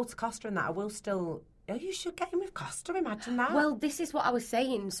when I go to Costa and that, I will still Oh, you should get in with Costa, imagine that. Well, this is what I was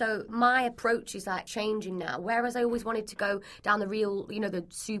saying. So my approach is like changing now. Whereas I always wanted to go down the real, the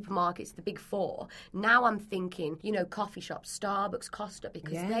supermarkets, the big four. Now I'm thinking, coffee shops, Starbucks, Costa,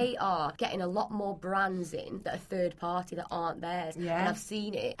 because they are getting a lot more brands in that are third party that aren't theirs. Yeah. And I've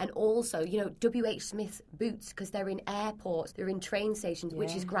seen it. And also, WH Smith boots, because they're in airports, they're in train stations,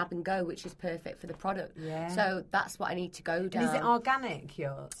 which is grab and go, which is perfect for the product. Yeah. So that's what I need to go down. And is it organic,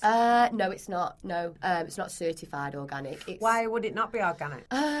 yours? No, it's not. No. It's not certified organic. Why would it not be organic?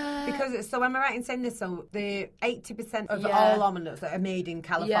 Because, so am I right in saying this? So the 80% of all almond nuts that are made in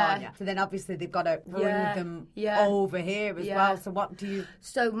California. So then obviously they've got to bring them over here as well. So what do you...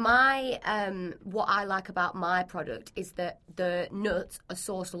 So my, what I like about my product is that the nuts are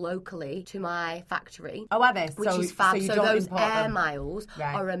sourced locally to my factory. Oh, are they? Which is fab. So those air them. miles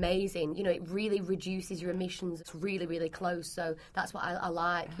are amazing. It really reduces your emissions. It's really, really close. So that's what I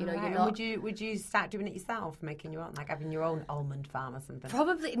like. You're not... Would you start doing it yourself, making your own, like having your own almond farm or something?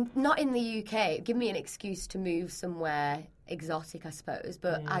 Probably not in the UK. Give me an excuse to move somewhere exotic, I suppose.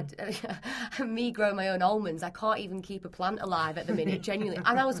 But me growing my own almonds, I can't even keep a plant alive at the minute, genuinely.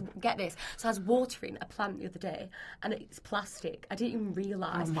 And get this, so I was watering a plant the other day, and it's plastic. I didn't even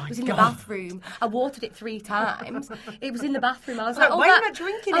realise. Oh my it was in God. the bathroom. I watered it 3 times. It was in the bathroom. I was like, like, why are you not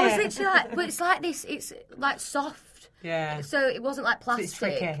drinking I was it? literally like, but it's like this. It's like soft. Yeah. So it wasn't like plastic. So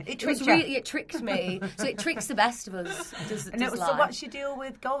it's tricky. It tricks me. So it tricks the best of us. So what's your deal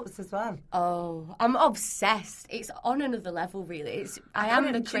with goats as well? Oh, I'm obsessed. It's on another level, really. I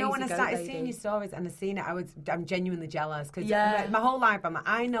am the crazy when I started lady. seeing your stories and I seen it, I'm genuinely jealous because my whole life I'm like,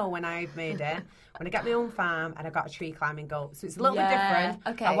 I know when I've made it, when I get my own farm and I got a tree climbing goat, so it's a little bit different.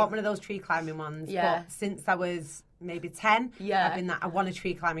 Okay. I want one of those tree climbing ones. Yeah. But since I was maybe 10, I've been I want a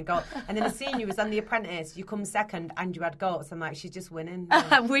tree climbing goat. And then I seen you was on The Apprentice, you come second and you had goats. I'm like, she's just winning.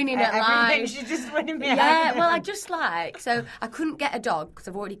 Winning at life. She's just winning me. Yeah, well, I just so I couldn't get a dog because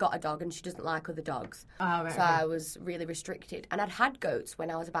I've already got a dog and she doesn't like other dogs. Oh, right, so I was really restricted. And I'd had goats when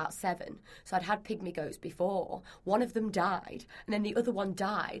I was about 7. So I'd had pygmy goats before. One of them died and then the other one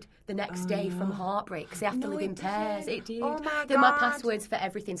died the next day from heartbreak because they have to live in pairs. It did. Oh, my God. They're my passwords for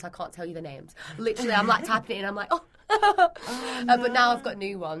everything, so I can't tell you the names. Literally, I'm like typing it in and I'm like, but now I've got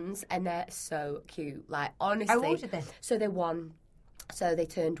new ones and they're so cute. Like, honestly. How old are they? So they're 1. So they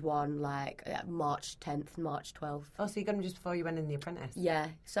turned 1 like March 10th, March 12th. Oh, so you got them just before you went in The Apprentice? Yeah,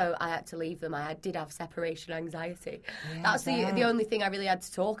 so I had to leave them. I did have separation anxiety. That's the only thing I really had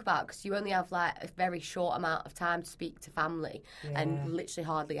to talk about because you only have like a very short amount of time to speak to family and literally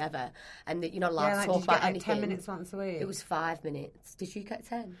hardly ever. And you're not allowed to talk about anything. 10 minutes once a week? It was 5 minutes. Did you get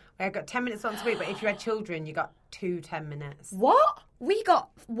 10? I got 10 minutes once a week, but if you had children, you got 2 10 minutes. What? We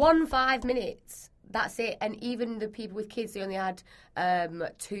got 1 5 minutes. That's it. And even the people with kids, they only had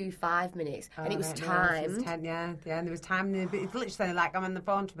 2 5 minutes. And it was timed. And there was time. It's literally like I'm on the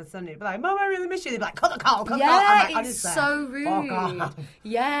phone to my son. He'd be like, Mum, I really miss you. They'd be like, cut the call, cut the call. Yeah, like, it's so rude.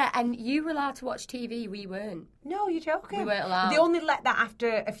 Yeah, and you were allowed to watch TV. We weren't. No, you're joking. We weren't allowed. They only let that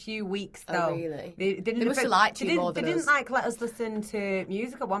after a few weeks, though. Oh, really? They must have liked you more than us. They didn't let us listen to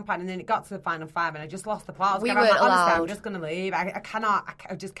music at one point, and then it got to the final 5, and I just lost the plot. We weren't allowed. Honestly, I'm just going to leave.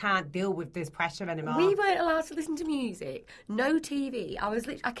 I just can't deal with this pressure anymore. We weren't allowed to listen to music. No TV.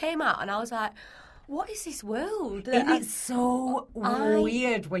 I came out and I was like, what is this world? And it's so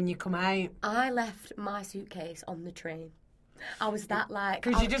weird when you come out. I left my suitcase on the train. I was that like...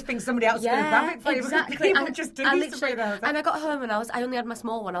 Because you just think somebody else is going to grab it for you. Exactly. And I got home and I only had my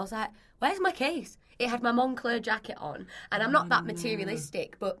small one. I was like, where's my case? It had my Moncler jacket on. And I'm not that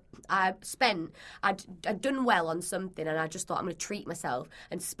materialistic, but I'd done well on something and I just thought I'm going to treat myself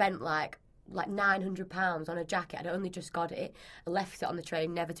and spent like £900 on a jacket. I'd only just got it. I left it on the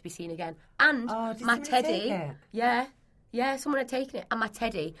train, never to be seen again. And my teddy... Yeah, someone had taken it. And my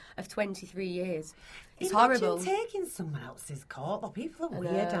teddy of 23 years. It's horrible. Taking someone else's coat. Well, people are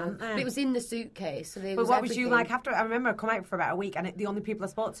weird, aren't they? But it was in the suitcase. So but what was you like after? I remember I come out for about a week, and the only people I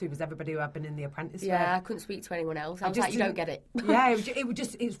spoke to was everybody who had been in The Apprentice. Yeah, I couldn't speak to anyone else. I was like, you don't get it. Yeah,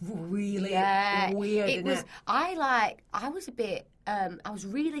 it's really weird. It was. I was a bit. I was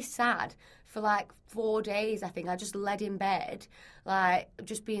really sad for like 4 days. I think I just led in bed, like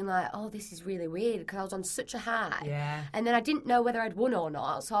just being like, oh, this is really weird because I was on such a high. Yeah. And then I didn't know whether I'd won or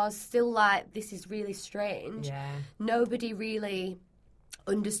not, so I was still like, this is really strange. Yeah. Nobody really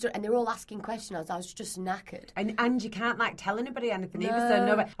understood, and they were all asking questions. I was just knackered. And you can't like tell anybody anything either. So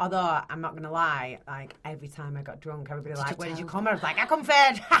nobody. Although I'm not gonna lie, like every time I got drunk, everybody like, "Where did you come?" I was like, "I come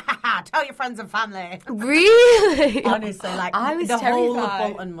third." Tell your friends and family. Really? Honestly, like I was the terrified. whole of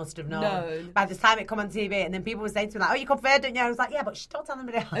Bolton must have known. By the time it come on TV, and then people would say to me like, "Oh, you come third, didn't you?" I was like, "Yeah, but don't tell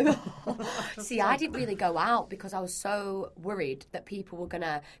anybody." See, I didn't really go out because I was so worried that people were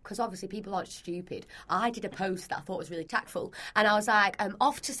gonna. Because obviously people aren't stupid. I did a post that I thought was really tactful, and I was like, "I'm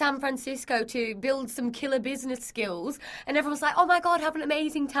off to San Francisco to build some killer business skills," and everyone was like, "Oh my God, have an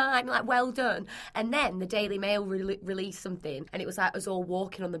amazing time!" Like, well done. And then the Daily Mail released something, and it was like us all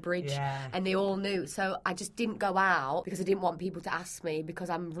walking on the bridge, and they all knew. So I just didn't go out because I didn't want people to ask me because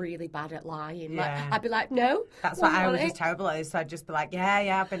I'm really bad at lying. Like, I'd be like, "No." That's why I was just terrible at this. So I'd just be like,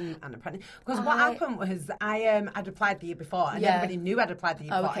 "Yeah, I've been an apprentice." Because what happened was I'd applied the year before, and everybody knew I'd applied the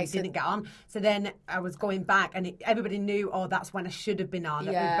year before and didn't get on. So then I was going back, and everybody knew, oh, that's when I should have been on.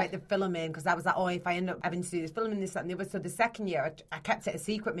 It was like the filming, because I was like, oh, if I end up having to do this filming, this, that, and the other. So the second year, I kept it a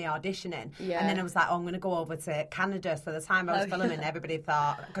secret, me auditioning. And then I was like, oh, I'm going to go over to Canada. So the time I was filming, everybody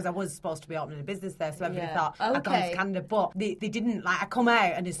thought, because I was supposed to be opening a business there, so everybody thought I'd gone to Canada. But they didn't, like, I come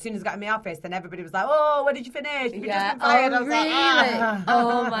out, and as soon as I got in my office, then everybody was like, oh, where did you finish? You've just been fired. I was really? like,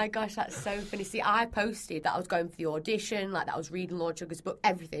 Oh my gosh, that's so funny. See, I posted that I was going for the audition, like that I was reading Lord Sugar's book,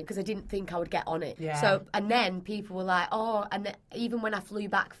 everything, because I didn't think I would get on it. So, and then people were like, oh, and even when I flew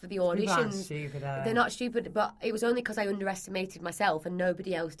back for the auditions, they're not stupid, but it was only because I underestimated myself and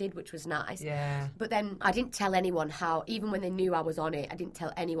nobody else did, which was nice. But then I didn't tell anyone how, even when they knew I was on it, I didn't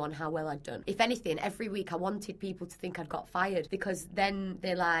tell anyone how well I'd done. If anything, every week I wanted people to think I'd got fired, because then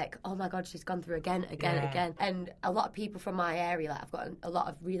they're like, oh my God, she's gone through again. And a lot of people from my area, like I've got a lot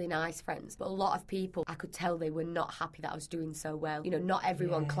of really nice friends, but a lot of people, I could tell they were not happy that I was doing so well. You know, not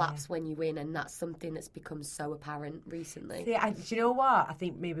everyone claps when you win, and that's something that's become so apparent recently. See, do you know what? I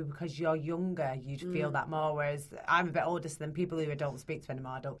think maybe because you're younger, you'd feel that more, whereas I'm a bit older, so then people who I don't speak to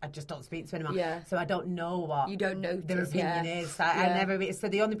anymore, I just don't speak to anymore. So I don't know what you don't know their opinion is. I never. So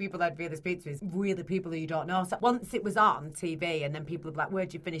the only people I'd really speak to is really people who you don't know. So once it was on TV, and then people would be like,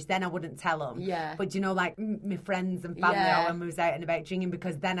 "Where'd you finish?" Then I wouldn't tell them. But you know, like my friends and family, or when we was out and about drinking,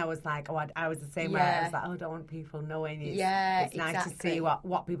 because then I was like, oh, I was the same way. I was like, oh, I don't want people knowing. It's nice to see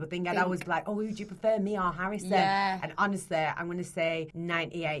what people think. And I was like, oh, would you prefer me or Harrison? And honestly, I'm going to say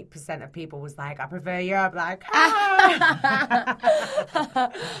 98% of people was like, I prefer you. I'm like,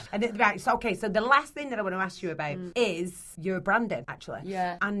 and so the last thing that I want to ask you about is your branding, actually.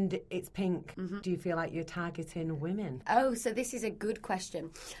 And it's pink. Do you feel like you're targeting women? Oh, so this is a good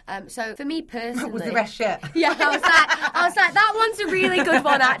question. So for me personally, was the rest shit? Yeah, I was like, that one's a really good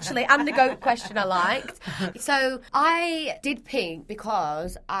one actually, and the goat question I liked. So I did pink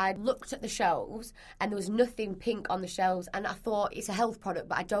because I looked at the shelves and there was nothing pink on the shelves, and I thought it's a health product,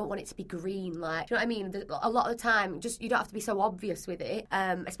 but I don't want it to be green. Like, do you know what I mean? A lot of the time, just you don't have to be so obvious with it,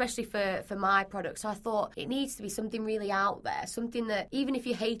 especially for my product. So I thought it needs to be something really out there, something that even if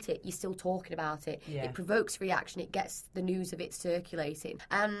you hate it, you're still talking about it. It provokes reaction. It gets the news of it circulating.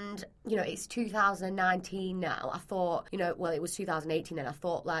 And you know, it's 2019 now. I thought, you know, well, it was 2018 then. I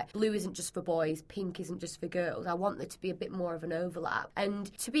thought, like, blue isn't just for boys, pink isn't just for girls. I want there to be a bit more of an overlap.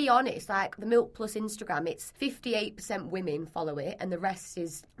 And to be honest, like, the Milk Plus Instagram, it's 58% women follow it and the rest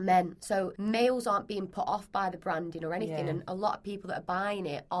is men. So males aren't being put off by the branding or anything, and a lot of people that are buying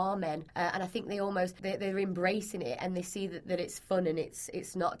it are men. And I think they're embracing it, and they see that it's fun and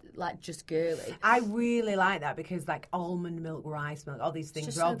it's not, like, just girly. I really like that, because, like, almond milk, rice milk, all these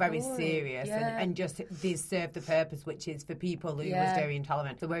things are all very serious and just they serve the purpose, which is for people who was dairy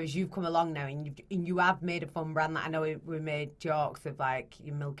intolerant. So whereas you've come along now and you have made a fun brand, that I know we made jokes of, like,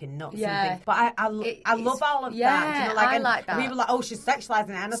 you're milking nuts and things, but I love all of that. You know, like, I like that. People are like, oh, she's sexualising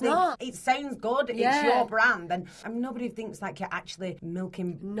it, and I think it sounds good. It's your brand, and nobody thinks like you're actually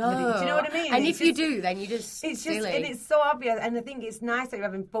milking. No, do you know what I mean? And if you do, then you just it's silly. Just, and it's so obvious, and I think it's nice that you're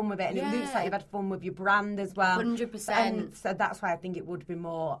having fun with it, and it looks like you've had fun with your brand as well. 100%. And so that's why I think it would be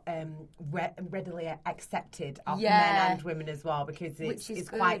more readily accepted of men and women as well, because it's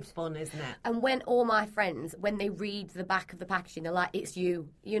quite fun, isn't it? And when all my friends, when they read the back of the packaging, they're like, it's you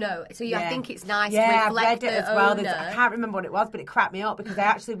know. So I think it's nice to reflect I read it as well. I can't remember what it was, but it cracked me up, because I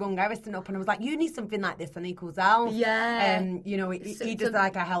actually rung Harrison up and I was like, you need something like this on Equals Health. You know, he does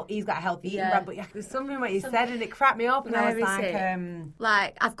like he's got a healthy eating brand, but there's something what he said and it cracked me up, and I was like,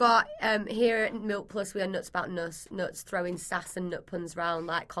 like, I've got here at Milk Plus, we are nuts about nuts, throwing sass and nut puns round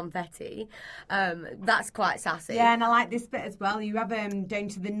like confetti. That's quite sassy. Yeah, and I like this bit as well. You have down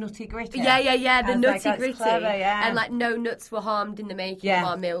to the nutty gritty. The nutty gritty. Clever, and like, no nuts were harmed in the making of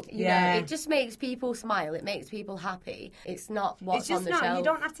our milk. You know, it just makes people smile. It makes people happy. It's not what's it's just on the not. shelf. You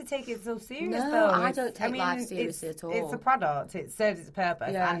don't have to take it so serious. No, though. I don't take life seriously at all. It's a product. It serves its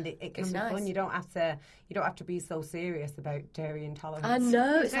purpose, and it can it's be nice. fun. You don't have to be so serious about dairy intolerance. I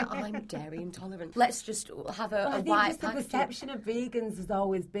know. It's like, I'm dairy intolerant. Let's just have a I think white just the perception of vegans has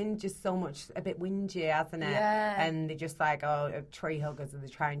always been just so much a bit whingy, hasn't it? Yeah. And they're just like, tree huggers, and they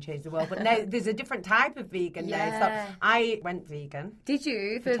try and change the world. But now there's a different type of vegan now. So I went vegan. Did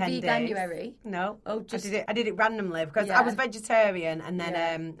you for 10 Veganuary? days. No. Oh, just I did it randomly because I was vegetarian, and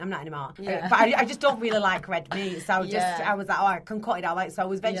then I'm not anymore. Yeah. But I just don't really like red meat, so I was like, I can cut it out. So I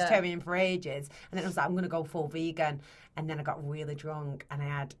was vegetarian for ages, and then I was like, I'm going to go full vegan. And then I got really drunk, and I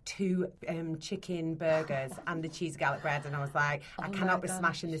had 2 chicken burgers and the cheese garlic bread, and I was like, I cannot be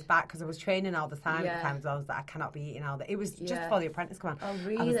smashing this back, because I was training all the time at the time, so I was like, I cannot be eating all that. It was just before the apprentice come on. Oh,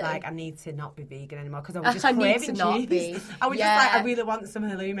 really? I was like, I need to not be vegan anymore, because I was just I need craving to not cheese. be. I was just like, I really want some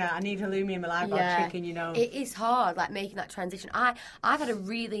halloumi. I need halloumi in my life, or chicken, you know. It is hard, like, making that transition. I've had a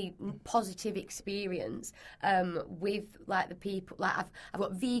really positive experience with, like, the people. Like, I've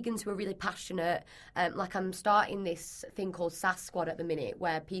got vegans who are really passionate. Like, I'm starting this thing called SAS Squad at the minute,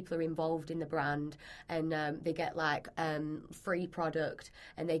 where people are involved in the brand, and they get like free product,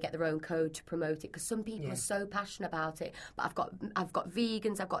 and they get their own code to promote it, because some people are so passionate about it. But I've got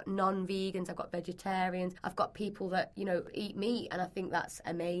vegans, I've got non-vegans, I've got vegetarians, I've got people that, you know, eat meat, and I think that's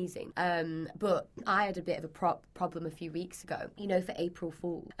amazing. But I had a bit of a problem a few weeks ago, you know, for April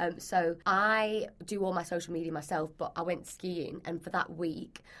Fool. So I do all my social media myself, but I went skiing, and for that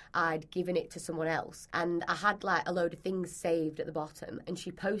week I'd given it to someone else, and I had like a load of things saved at the bottom, and she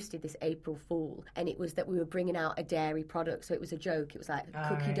posted this April Fool, and it was that we were bringing out a dairy product, so it was a joke. It was like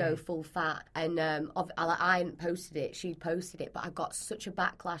cookie dough full fat, and I hadn't posted it, she'd posted it, but I got such a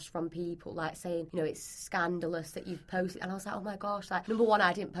backlash from people like saying, you know, it's scandalous that you've posted, and I was like, oh my gosh, like, number one,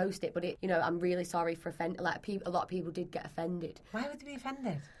 I didn't post it, but it, you know, I'm really sorry for offending, like, a lot of people did get offended. Why would they be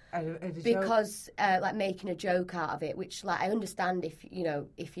offended? Because like making a joke out of it, which, like, I understand if, you know,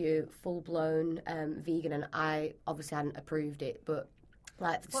 if you're full blown vegan, and I obviously hadn't approved it, but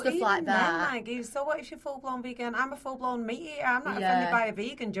like stuff like that. So what if you're full blown vegan? I'm a full blown meat eater. I'm not offended by a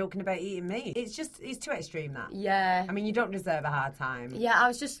vegan joking about eating meat. It's too extreme, that. Yeah. I mean, you don't deserve a hard time.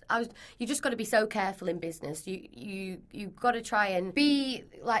 Yeah, you just got to be so careful in business. You got to try and be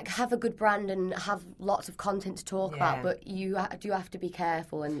like, have a good brand and have lots of content to talk about, but you do have to be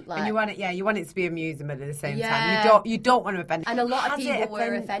careful, and like, and you want it to be amusing, but at the same time you don't want to offend. And a lot of people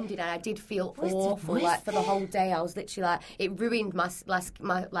were offended, and I did feel awful. Like, for the whole day, I was literally like, it ruined my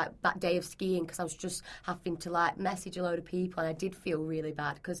that day of skiing, because I was just having to like message a load of people, and I did feel really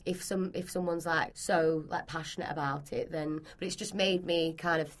bad, because if someone's like so like passionate about it, then, but it's just made me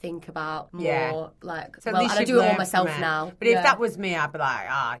kind of think about more like, so well, and I do it all myself now. But if that was me, I'd be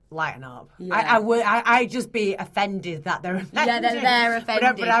like, lighten up. I'd just be offended that they're offended. Yeah, they're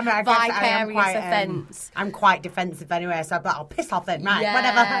offended. But vicarious offence. I'm quite defensive anyway, so I'd be like, I'll piss off then, right?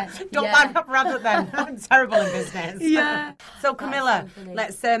 Whatever. Don't mind up rather than I'm terrible in business. Yeah. So Camilla,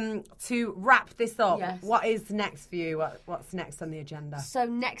 let's to wrap this up. Yes. What is next for you? What's next on the agenda? So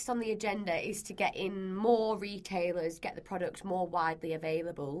next on the agenda is to get in more retailers, get the product more widely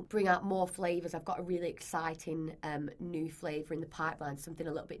available, bring out more flavours. I've got a really exciting new flavour in the pipeline, something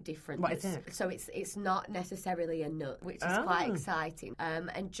a little bit different. What is it? So it's not necessarily a nut, which is quite exciting.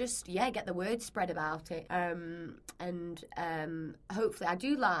 And just get the word spread about it. And hopefully, I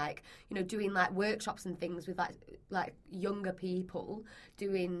do like, you know, doing like workshops and things with like younger people,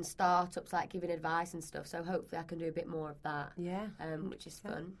 doing startups, like giving advice and stuff. So hopefully I can do a bit more of that. Yeah. Which is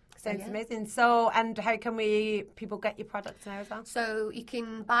fun. Sounds amazing. So, and how can people get your products now as well? So you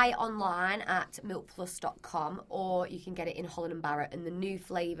can buy it online at milkplus.com, or you can get it in Holland & Barrett, and the new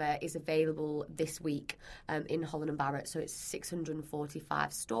flavour is available this week in Holland & Barrett. So it's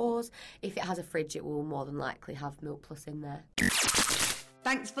 645 stores. If it has a fridge, it will more than likely have Milk Plus in there.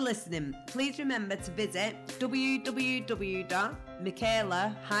 Thanks for listening. Please remember to visit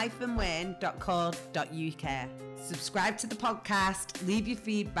www.michaela-wayne.co.uk. Subscribe to the podcast, leave your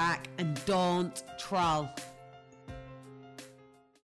feedback, and don't troll.